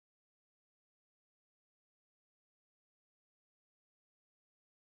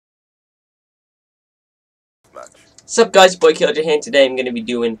What's up, guys? Boy Killjoy here, and today I'm going to be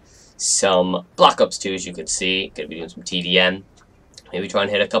doing some Black Ops 2, as you can see. Going to be doing some TDM. Maybe try and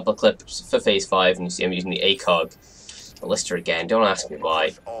hit a couple of clips for Phase 5, and you see I'm using the ACOG lister again. Don't ask me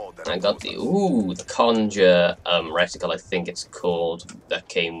why. I got the, the Conjure reticle, I think it's called, that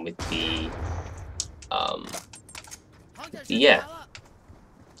came with the, the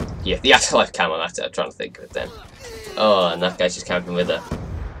Afterlife camo. That's it, I'm trying to think of it then. Oh, and that guy's just camping with an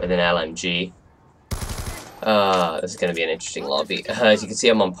LMG. This is going to be an interesting lobby. As you can see,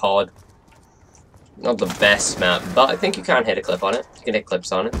 I'm on pod. Not the best map, but I think you can hit a clip on it. You can hit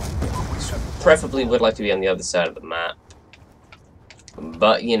clips on it. Preferably would like to be on the other side of the map.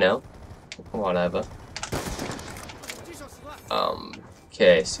 But, you know, whatever.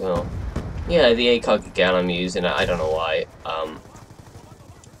 Okay, so, yeah, the ACOG again I'm using. I don't know why.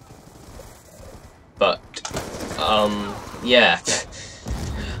 Yeah.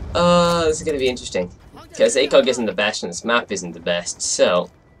 This is going to be interesting. Because ACOG isn't the best and this map isn't the best, so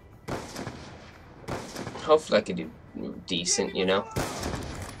hopefully I can do decent, you know?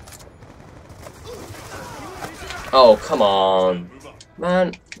 Oh, come on.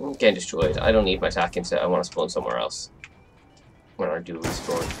 Man, I'm getting destroyed. I don't need my attacking set. I want to spawn somewhere else. When I do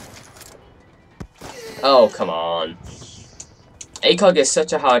respawn. Oh, come on. ACOG is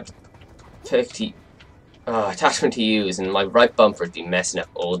such a hard attachment to use, and my right bumper's been messing up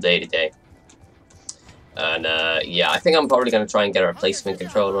all day today. And, yeah, I think I'm probably going to try and get a replacement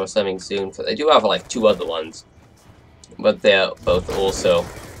controller or something soon, because I do have, like, 2 other ones. But they're both also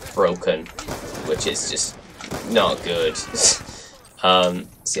broken, which is just not good. So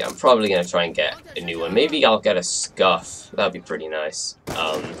yeah, I'm probably going to try and get a new one. Maybe I'll get a Scuff. That'd be pretty nice.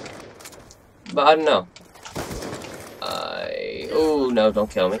 But I don't know. Oh, no,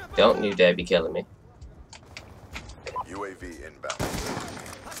 don't kill me. Don't you dare be killing me. UAV inbound.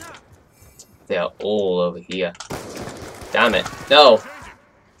 They are all over here. Damn it. No!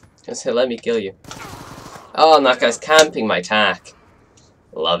 Just let me kill you. Oh, and that guy's camping my tack.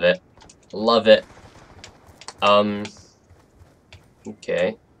 Love it. Love it.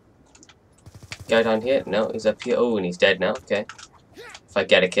 Okay. Guy down here? No, he's up here. Oh, and he's dead now. Okay. If I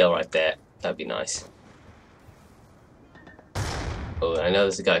get a kill right there, that'd be nice. Oh, I know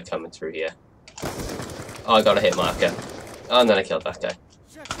there's a guy coming through here. Oh, I got a hit marker. Oh, and then I killed that guy.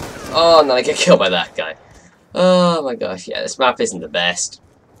 Oh, and then I get killed by that guy. Oh my gosh, yeah, this map isn't the best.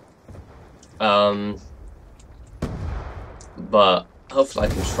 But hopefully I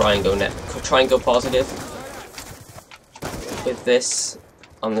can try and go positive with this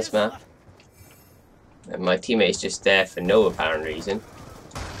on this map. And my teammate's just there for no apparent reason.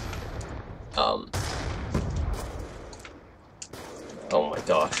 Oh my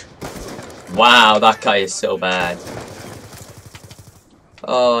gosh. Wow, that guy is so bad.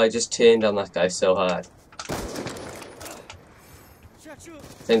 Oh, I just turned on that guy so hard.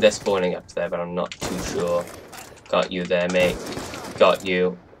 I think they're spawning up there, but I'm not too sure. Got you there, mate. Got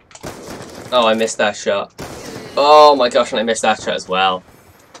you. Oh, I missed that shot. Oh my gosh, and I missed that shot as well.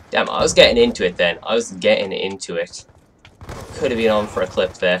 Damn, I was getting into it then. I was getting into it. Could have been on for a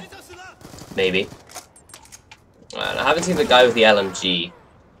clip there. Maybe. And I haven't seen the guy with the LMG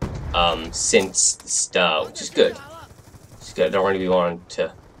since the start, which is good. I don't really want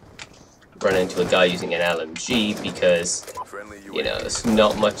to run into a guy using an LMG because, you know, there's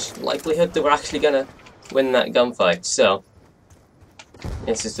not much likelihood that we're actually gonna win that gunfight. So,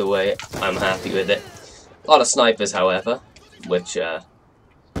 this is the way I'm happy with it. A lot of snipers, however, which you know,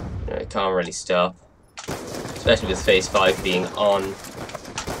 can't really stop. Especially with Phase 5 being on.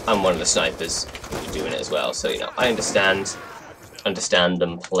 I'm one of the snipers who's doing it as well, so, you know, I understand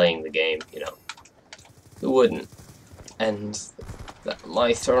them playing the game, you know. Who wouldn't? And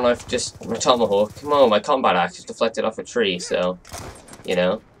my throw knife my tomahawk, come on, my combat axe just deflected off a tree, so, you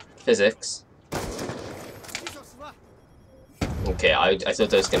know, physics. Okay, I thought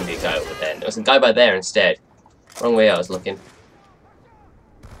there was going to be a guy over there. There was a guy by there instead. Wrong way I was looking.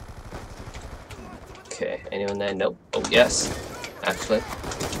 Okay, anyone there? Nope. Oh, yes, actually.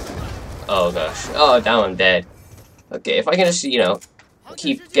 Oh gosh. Oh, damn, I'm dead. Okay, if I can just, you know,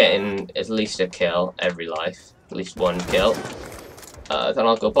 keep getting at least a kill every life. At least one kill, then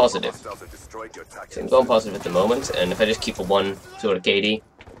I'll go positive. So I'm going positive at the moment, and if I just keep a 1 sort of KD,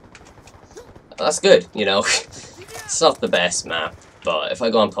 that's good, you know. It's not the best map, but if I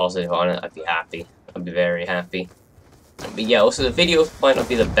go on positive on it, I'd be happy. I'd be very happy. But yeah, also the video might not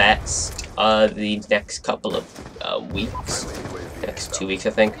be the best the next couple of weeks, next 2 weeks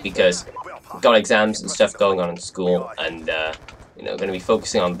I think, because I've got exams and stuff going on in school, and you know, going to be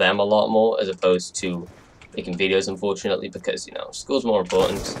focusing on them a lot more as opposed to making videos, unfortunately, because, you know, school's more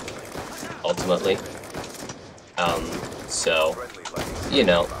important, ultimately. So, you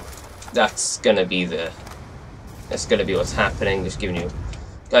know, that's gonna be what's happening. Just giving you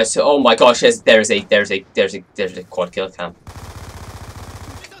guys. So, oh my gosh, there's a quad kill cam.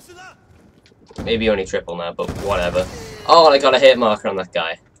 Maybe only triple now, but whatever. Oh, and I got a hit marker on that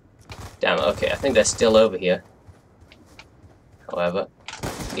guy. Damn it. Okay, I think they're still over here. However,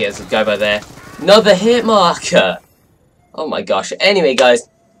 yeah, there's a guy by there. Another hit marker. Oh my gosh. Anyway, guys,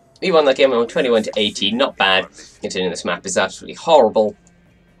 we won that game on 21 to 18. Not bad, considering this map is absolutely horrible.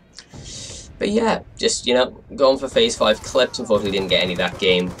 But yeah, just, you know, going for phase 5 clips. Unfortunately, didn't get any of that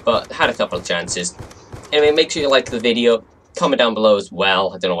game, but had a couple of chances. Anyway, make sure you like the video. Comment down below as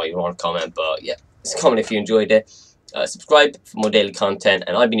well. I don't know what you want to comment, but yeah, just comment if you enjoyed it. Subscribe for more daily content,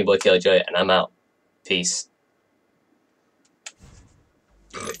 and I've been your boy Killjoy, and I'm out. Peace.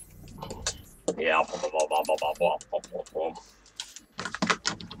 Yeah.